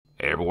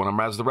Hey everyone, I'm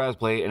Raz the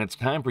Razplay, and it's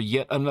time for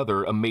yet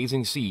another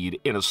amazing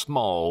seed in a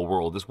small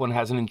world. This one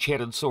has an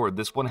enchanted sword,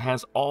 this one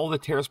has all the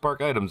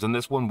Terraspark items, and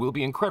this one will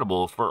be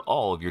incredible for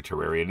all of your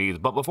Terraria needs.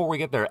 But before we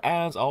get there,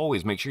 as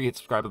always, make sure you hit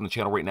subscribe on the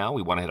channel right now.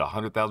 We want to hit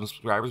 100,000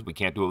 subscribers. We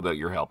can't do it without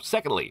your help.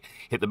 Secondly,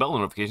 hit the bell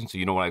notification so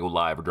you know when I go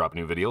live or drop a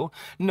new video.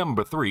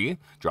 Number 3,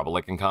 drop a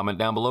like and comment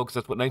down below because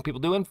that's what nice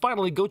people do. And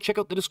finally, go check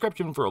out the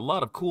description for a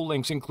lot of cool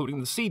links, including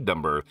the seed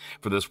number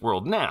for this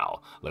world.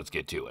 Now, let's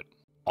get to it.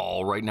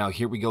 All right, now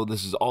here we go.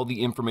 This is all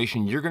the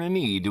information you're going to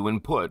need to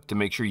input to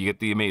make sure you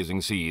get the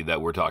amazing seed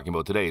that we're talking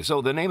about today.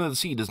 So the name of the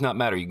seed does not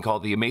matter. You can call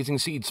it the amazing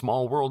seed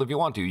small world if you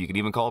want to. You can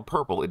even call it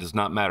purple. It does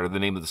not matter. The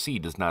name of the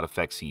seed does not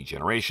affect seed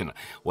generation.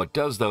 What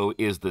does, though,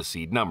 is the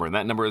seed number, and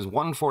that number is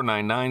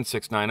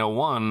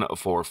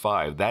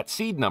 14996900145. That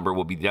seed number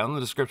will be down in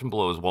the description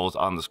below as well as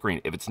on the screen.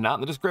 If it's not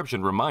in the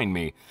description, remind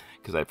me,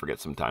 because I forget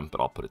sometimes,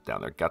 but I'll put it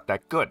down there. Got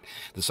that? Good.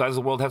 The size of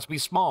the world has to be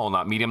small,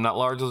 not medium, not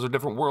large. Those are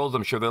different worlds.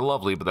 I'm sure they're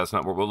lovely, but that's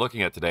not what we're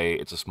looking at today.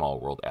 It's a small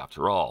world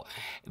after all.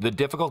 The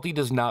difficulty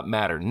does not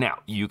matter.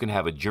 Now, you can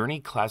have a journey,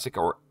 classic,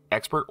 or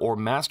expert, or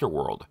master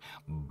world,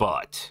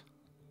 but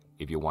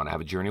if you want to have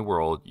a journey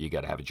world, you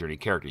got to have a journey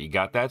character. You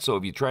got that? So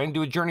if you try and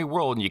do a journey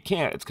world and you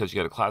can't, it's because you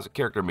got a classic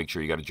character. Make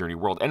sure you got a journey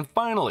world. And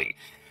finally,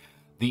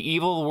 the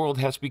evil of the world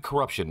has to be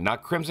corruption,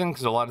 not crimson,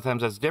 because a lot of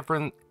times that's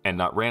different, and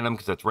not random,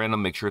 because that's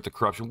random. Make sure it's a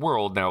corruption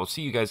world. Now, I'll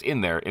see you guys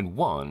in there in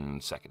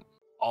 1 second.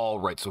 All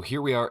right, so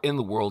here we are in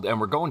the world, and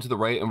we're going to the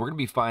right, and we're going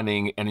to be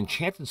finding an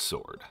enchanted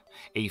sword,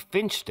 a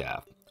finch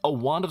staff, a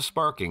wand of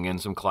sparking,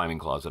 and some climbing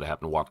claws that I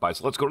happen to walk by.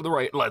 So let's go to the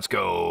right. Let's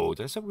go.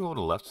 Did I say we're going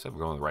to the left? I said we're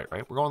going to the right,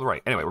 right? We're going to the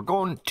right. Anyway, we're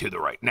going to the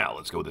right. Now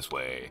let's go this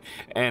way.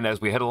 And as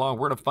we head along,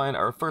 we're going to find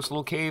our first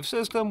little cave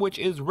system, which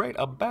is right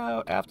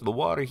about after the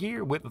water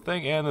here with the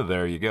thing. And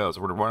there you go. So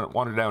we're going to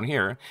wander down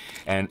here.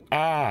 And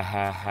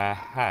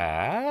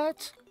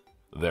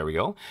there we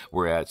go.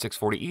 We're at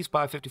 640 East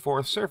by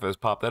 54th Surface.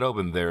 Pop that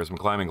open. There's some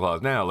climbing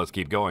claws. Now, let's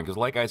keep going, because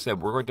like I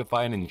said, we're going to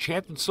find an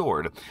enchanted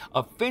sword,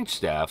 a finch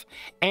staff,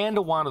 and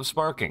a wand of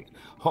sparking.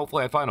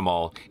 Hopefully, I find them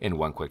all in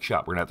one quick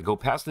shot. We're going to have to go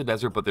past the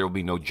desert, but there will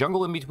be no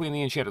jungle in between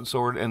the enchanted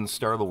sword and the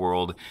star of the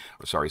world,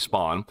 or sorry,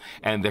 spawn,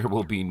 and there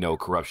will be no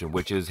corruption,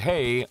 which is,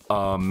 hey,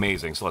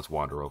 amazing. So let's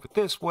wander over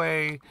this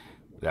way.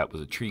 That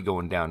was a tree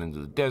going down into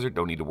the desert.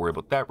 Don't need to worry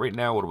about that right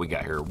now. What do we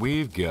got here?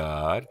 We've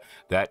got,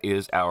 that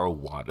is our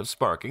wand of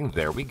sparking.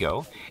 There we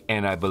go.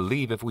 And I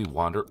believe if we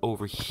wander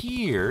over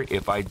here,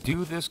 if I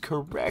do this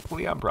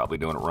correctly, I'm probably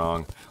doing it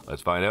wrong.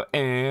 Let's find out.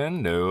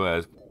 And no,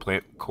 as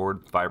plant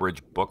cord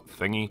fibrage book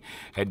thingy,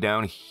 head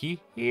down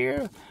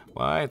here.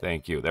 Why,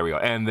 thank you. There we go.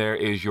 And there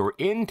is your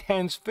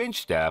intense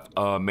finch staff.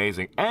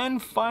 Amazing. And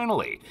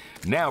finally,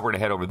 now we're going to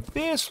head over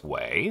this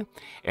way.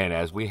 And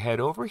as we head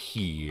over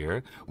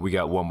here, we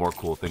got one more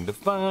cool thing to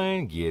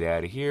find. Get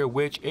out of here,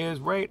 which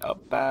is right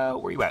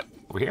about, where you at?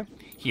 Over here?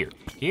 Here,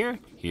 here,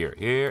 here,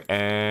 here,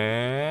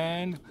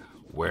 and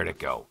where'd it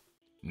go?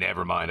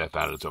 Never mind, I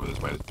found it. It's over this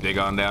way. Let's dig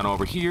on down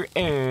over here,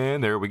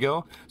 and there we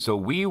go. So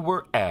we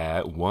were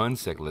at, 1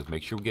 second. Let's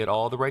make sure we get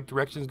all the right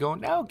directions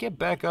going. Now get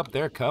back up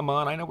there. Come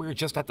on. I know we were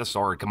just at the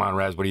sword. Come on,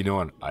 Raz. What are you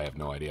doing? I have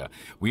no idea.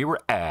 We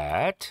were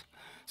at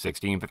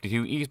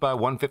 1652 East by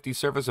 150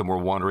 Surface, and we're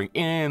wandering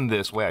in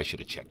this way. I should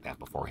have checked that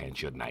beforehand,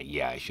 shouldn't I?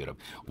 Yeah, I should have.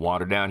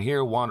 Wander down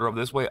here, wander over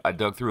this way. I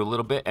dug through a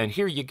little bit, and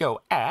here you go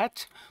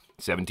at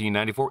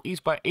 1794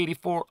 East by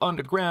 84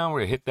 Underground. We're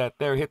going to hit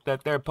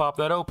that there, pop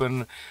that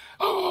open.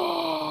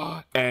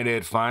 And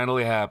it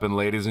finally happened,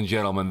 ladies and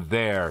gentlemen.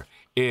 There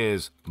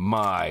is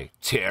my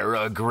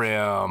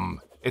Terragrim.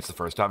 It's the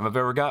first time I've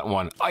ever gotten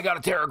one. I got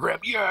a Terragrim.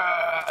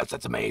 Yes,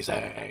 that's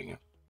amazing.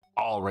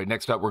 All right,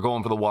 next up, we're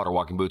going for the water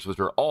walking boots, which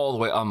are all the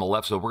way on the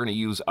left. So we're going to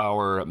use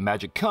our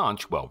magic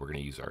conch. Well, we're going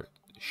to use our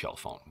shell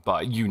phone,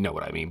 but you know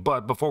what I mean.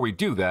 But before we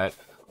do that,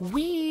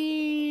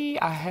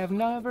 I have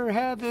never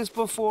had this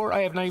before.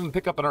 I have not even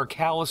picked up an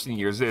Arcalis in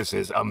years. This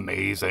is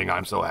amazing.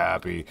 I'm so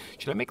happy.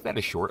 Should I make that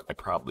a short? I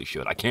probably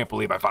should. I can't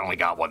believe I finally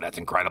got one. That's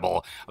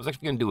incredible. I was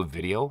actually going to do a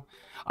video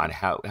on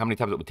how many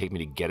times it would take me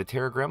to get a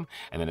Terragrim,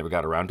 and then never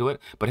got around to it.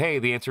 But hey,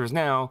 the answer is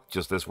now,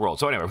 just this world.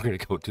 So anyway, we're going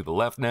to go to the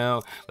left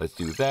now. Let's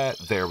do that.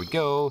 There we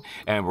go.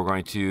 And we're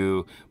going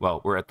to,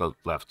 well, we're at the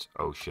left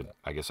ocean.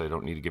 I guess I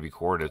don't need to give you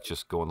coordinates.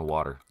 Just go in the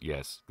water.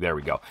 Yes, there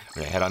we go. I'm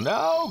going to head on.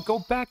 No, go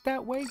back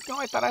that way. No,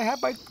 I thought I had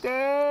my,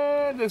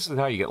 this is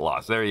how you get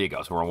lost. There you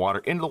go. So we're going to water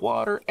into the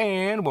water.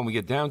 And when we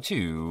get down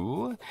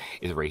to,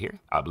 is it right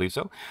here? I believe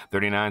so.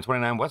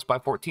 3929 West by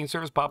 14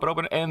 Surface. Pop it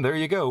open. And there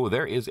you go.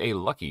 There is a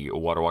lucky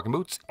water walking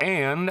boots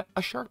and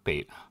a shark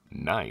bait.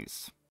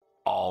 Nice.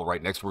 All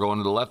right, next we're going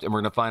to the left, and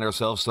we're going to find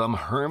ourselves some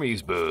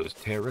Hermes booze.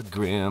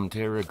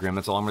 Terragrim.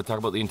 That's all I'm going to talk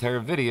about the entire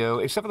video,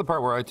 except for the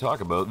part where I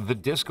talk about the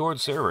Discord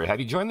server. Have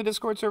you joined the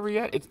Discord server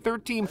yet? It's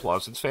 13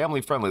 plus. It's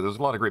family friendly. There's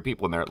a lot of great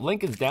people in there.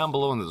 Link is down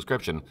below in the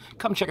description.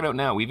 Come check it out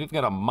now. We've even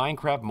got a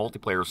Minecraft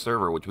multiplayer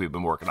server, which we've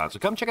been working on. So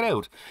come check it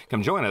out.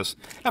 Come join us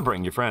and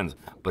bring your friends.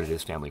 But it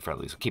is family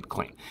friendly, so keep it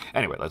clean.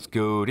 Anyway, let's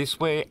go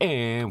this way,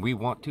 and we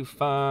want to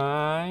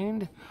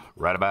find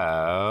right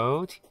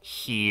about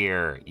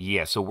here.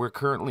 Yeah, so we're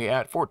currently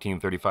at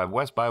 1435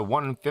 west by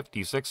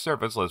 156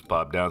 surface. Let's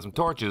pop down some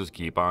torches,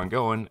 keep on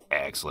going.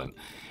 Excellent.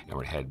 And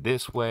we're gonna head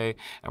this way,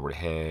 and we're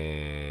gonna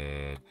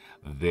head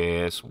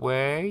this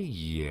way.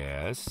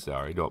 Yes,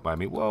 sorry, don't mind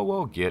me. Whoa,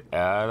 whoa, get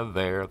out of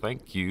there.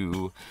 Thank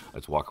you.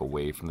 Let's walk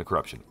away from the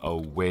corruption.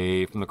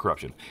 Away from the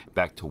corruption.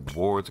 Back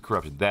towards the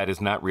corruption. That is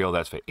not real,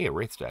 that's fake. Hey, a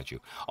wraith statue.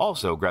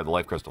 Also, grab the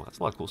life crystal. That's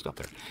a lot of cool stuff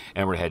there.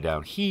 And we're gonna head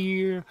down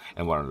here,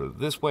 and we're gonna go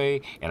this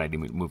way, and I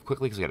need to move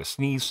quickly because I gotta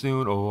sneeze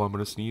soon. Oh, I'm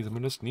gonna sneeze.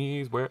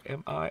 Where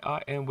am I?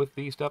 I am with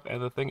the stuff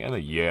and the thing and the,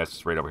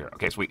 yes, right over here.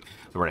 Okay, sweet.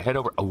 So we're gonna head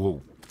over, oh,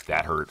 whoa,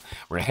 that hurt.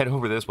 We're gonna head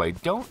over this way.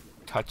 Don't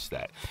touch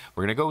that.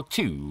 We're gonna go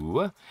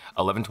to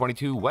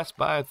 1122 west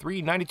by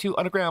 392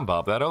 underground.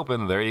 Pop that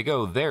open. There you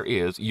go. There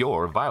is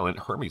your violent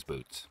Hermes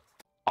boots.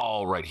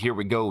 All right, here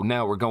we go.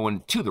 Now we're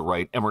going to the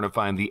right, and we're going to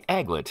find the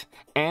aglet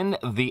and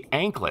the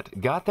anklet.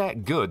 Got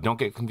that? Good. Don't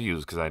get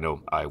confused, because I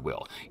know I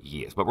will.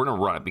 Yes, but we're going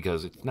to run it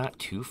because it's not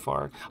too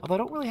far. Although I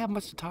don't really have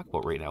much to talk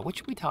about right now. What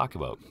should we talk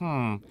about?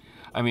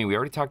 I mean, we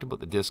already talked about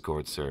the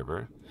Discord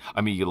server.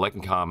 I mean, you like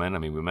and comment. I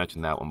mean, we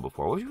mentioned that one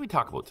before. What should we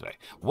talk about today?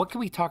 What can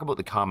we talk about in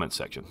the comment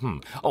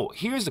section? Oh,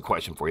 here's the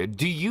question for you.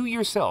 Do you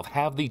yourself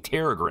have the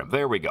Terragrim?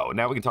 There we go.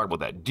 Now we can talk about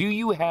that. Do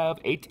you have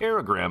a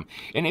Terragrim?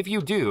 And if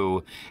you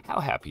do, how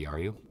happy are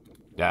you?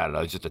 I don't know,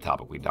 it's just a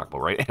topic we talk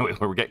about, right? Anyway,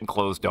 we're getting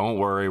close. Don't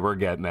worry, we're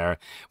getting there.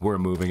 We're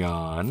moving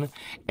on.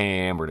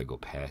 And we're going to go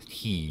past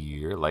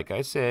here. Like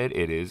I said,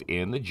 it is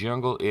in the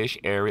jungle-ish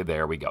area.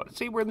 There we go.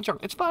 See, we're in the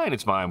jungle. It's fine,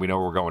 it's fine. We know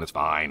where we're going. It's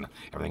fine.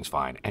 Everything's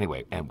fine.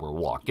 Anyway, and we're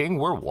walking.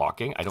 We're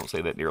walking. I don't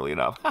say that nearly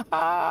enough.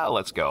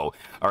 Let's go.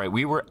 All right,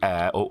 we were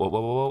at,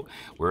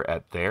 we're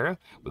at there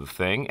with the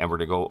thing, and we're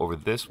going to go over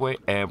this way,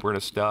 and we're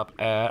going to stop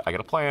at, I got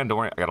a plan. Don't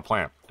worry, I got a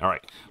plan. All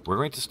right, we're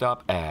going to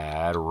stop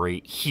at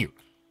right here.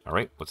 All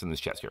right, what's in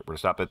this chest here? We're going to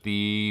stop at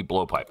the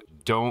blowpipe.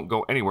 Don't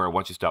go anywhere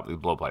once you stop at the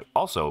blowpipe.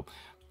 Also,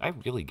 I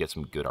really get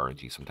some good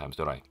RNG sometimes,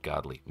 don't I?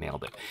 Godly,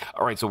 nailed it.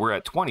 All right, so we're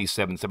at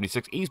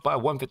 2776 east by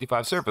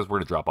 155 surface. We're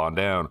going to drop on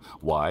down.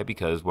 Why?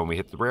 Because when we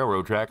hit the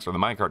railroad tracks or the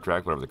minecart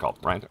tracks, whatever they're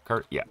called.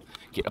 Minecart? Yeah.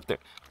 Get up there.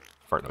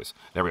 Fart noise.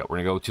 There we go.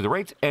 We're going to go to the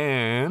right,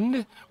 and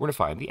we're going to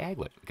find the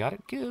aglet. Got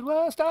it? Good.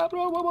 Well, stop.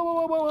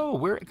 Whoa.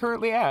 We're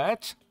currently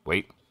at...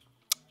 Wait.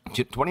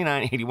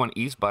 2981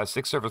 east by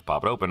 6 surface.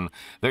 Pop it open.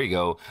 There you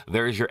go.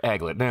 There's your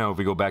aglet. Now, if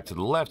we go back to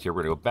the left here,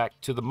 we're going to go back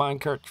to the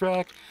minecart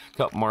track.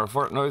 Couple more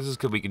fart noises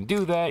because we can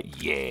do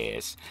that.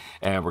 Yes.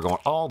 And we're going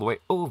all the way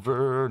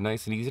over.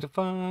 Nice and easy to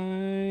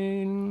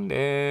find.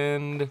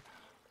 And...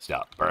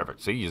 stop.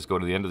 Perfect. So you just go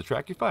to the end of the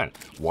track, you're fine.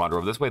 Wander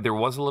over this way. There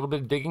was a little bit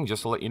of digging,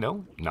 just to let you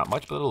know. Not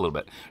much, but a little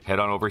bit. Head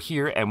on over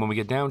here, and when we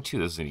get down to,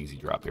 this is an easy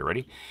drop here,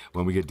 ready?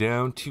 When we get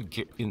down to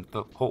get in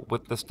the hole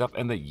with the stuff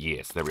and the,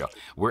 yes, there we go.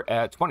 We're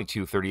at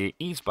 2238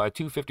 east by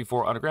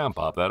 254 underground.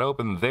 Pop that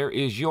open. There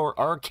is your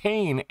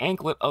arcane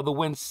anklet of the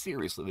wind.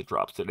 Seriously, the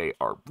drops today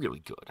are really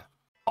good.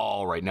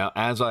 All right, now,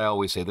 as I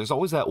always say, there's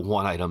always that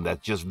one item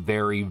that's just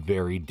very,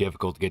 very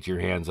difficult to get your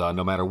hands on.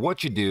 No matter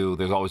what you do,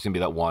 there's always going to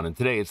be that one, and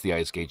today it's the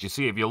ice skates. You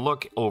see, if you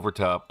look over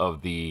top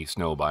of the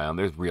snow biome,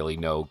 there's really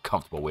no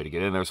comfortable way to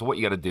get in there. So what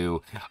you got to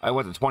do, I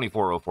went to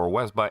 2404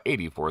 west by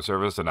 84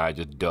 surface, and I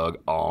just dug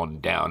on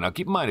down. Now,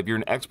 keep in mind, if you're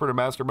an expert or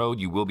master mode,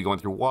 you will be going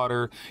through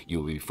water, you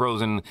will be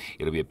frozen,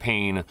 it'll be a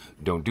pain.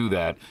 Don't do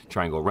that.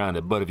 Try and go around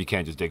it, but if you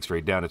can't just dig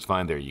straight down, it's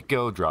fine. There you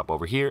go. Drop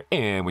over here,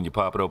 and when you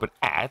pop it open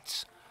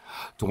at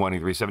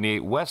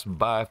 2378 west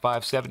by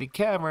 570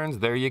 caverns.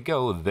 There you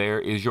go. There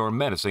is your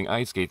menacing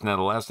ice skates. Now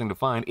the last thing to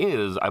find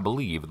is, I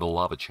believe, the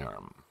lava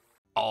charm.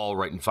 All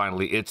right, and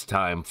finally, it's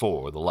time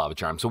for the lava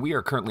charm. So we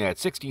are currently at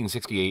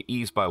 1668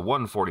 east by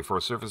 144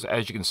 surface.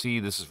 As you can see,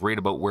 this is right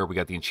about where we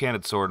got the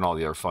enchanted sword and all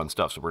the other fun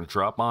stuff. So we're going to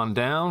drop on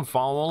down,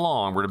 follow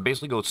along. We're going to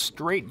basically go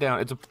straight down.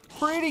 It's a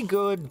pretty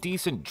good,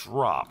 decent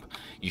drop.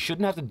 You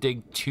shouldn't have to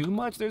dig too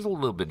much. There's a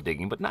little bit of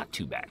digging, but not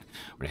too bad.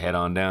 We're going to head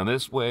on down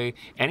this way.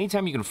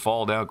 Anytime you can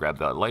fall down, grab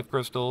that life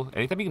crystal.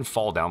 Anytime you can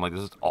fall down like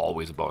this, it's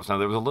always a bonus. Now,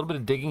 there was a little bit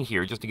of digging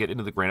here just to get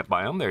into the granite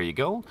biome. There you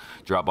go.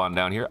 Drop on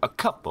down here. A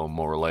couple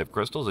more life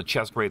crystals. A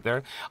chest right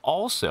there.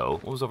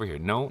 Also, what was over here?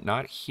 No,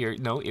 not here.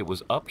 No, it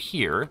was up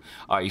here.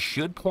 I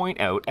should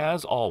point out,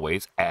 as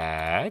always,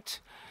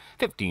 at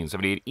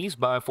 1578 east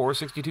by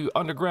 462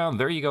 underground.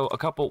 There you go. A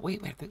couple.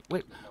 Wait.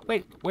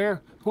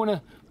 Where?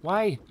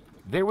 Why?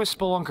 There was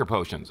Spelunker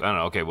potions. I don't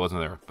know. Okay, it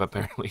wasn't there, but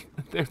apparently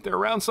they're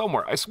around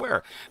somewhere. I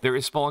swear. There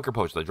is Spelunker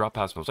potions. I dropped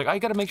past them. I was like, I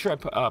got to make sure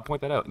I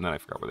point that out, and then I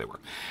forgot where they were.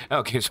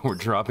 Okay, so we're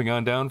dropping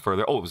on down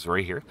further. Oh, it was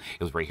right here.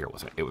 It was right here,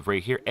 wasn't it? It was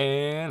right here,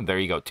 and there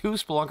you go. 2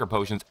 Spelunker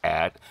potions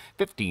at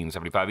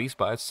 1575 east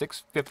by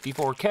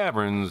 654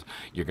 caverns.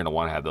 You're going to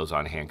want to have those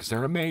on hand because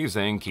they're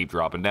amazing. Keep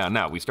dropping down.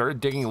 Now, we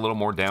started digging a little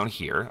more down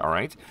here, all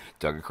right?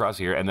 Dug across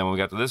here, and then when we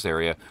got to this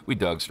area, we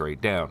dug straight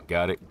down.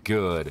 Got it?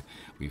 Good.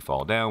 We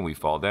fall down,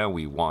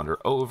 we wander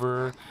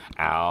over.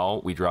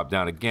 Ow, we drop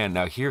down again.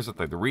 Now, here's the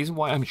thing. The reason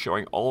why I'm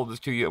showing all of this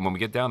to you, and when we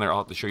get down there, I'll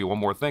have to show you one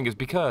more thing, is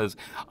because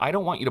I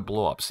don't want you to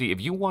blow up. See,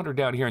 if you wander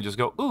down here and just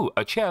go, ooh,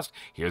 a chest,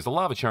 here's the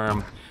lava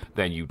charm,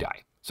 then you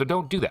die. So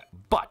don't do that.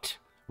 But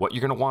what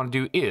you're going to want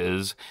to do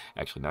is...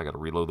 Actually, now I got to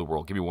reload the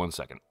world. Give me 1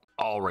 second.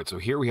 All right, so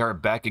here we are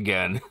back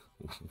again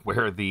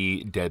where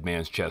the dead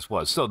man's chest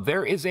was. So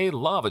there is a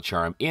lava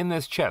charm in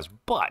this chest,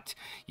 but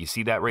you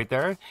see that right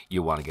there?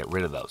 You want to get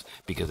rid of those,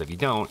 because if you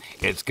don't,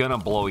 it's going to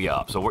blow you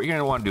up. So what you're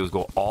going to want to do is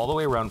go all the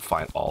way around,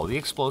 find all the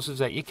explosives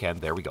that you can.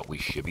 There we go. We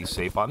should be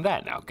safe on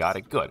that now. Got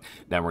it. Good.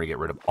 Then we're going to get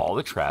rid of all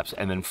the traps,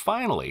 and then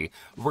finally,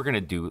 we're going to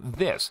do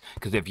this,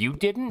 because if you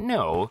didn't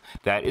know,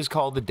 that is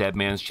called the dead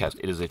man's chest.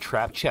 It is a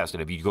trap chest,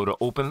 and if you go to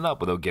open it up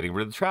without getting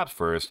rid of the traps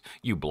first,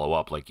 you blow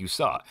up like you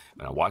saw.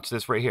 Now watch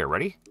this right here.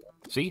 Ready?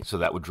 See, so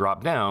that would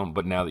drop down,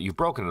 but now that you've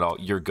broken it all,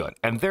 you're good.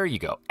 And there you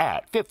go,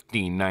 at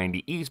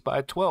 1590 East by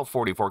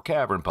 1244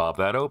 Cavern, pop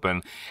that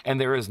open,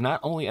 and there is not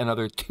only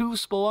another 2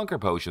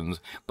 Spelunker potions,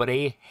 but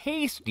a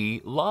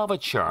hasty lava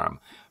charm.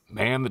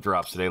 Man, the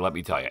drops today, let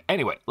me tell you.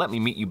 Anyway, let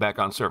me meet you back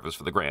on surface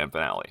for the grand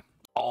finale.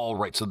 All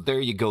right, so there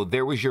you go.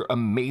 There was your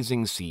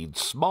amazing seed,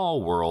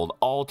 small world,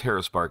 all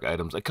Terraspark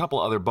items, a couple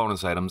other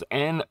bonus items,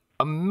 and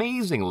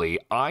amazingly,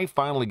 I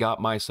finally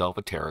got myself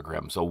a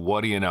Terragrim. So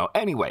what do you know?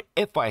 Anyway,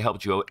 if I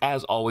helped you out,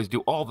 as always, do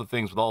all the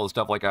things with all the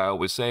stuff like I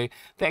always say.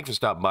 Thanks for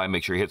stopping by.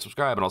 Make sure you hit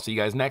subscribe, and I'll see you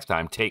guys next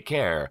time. Take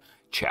care.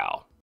 Ciao.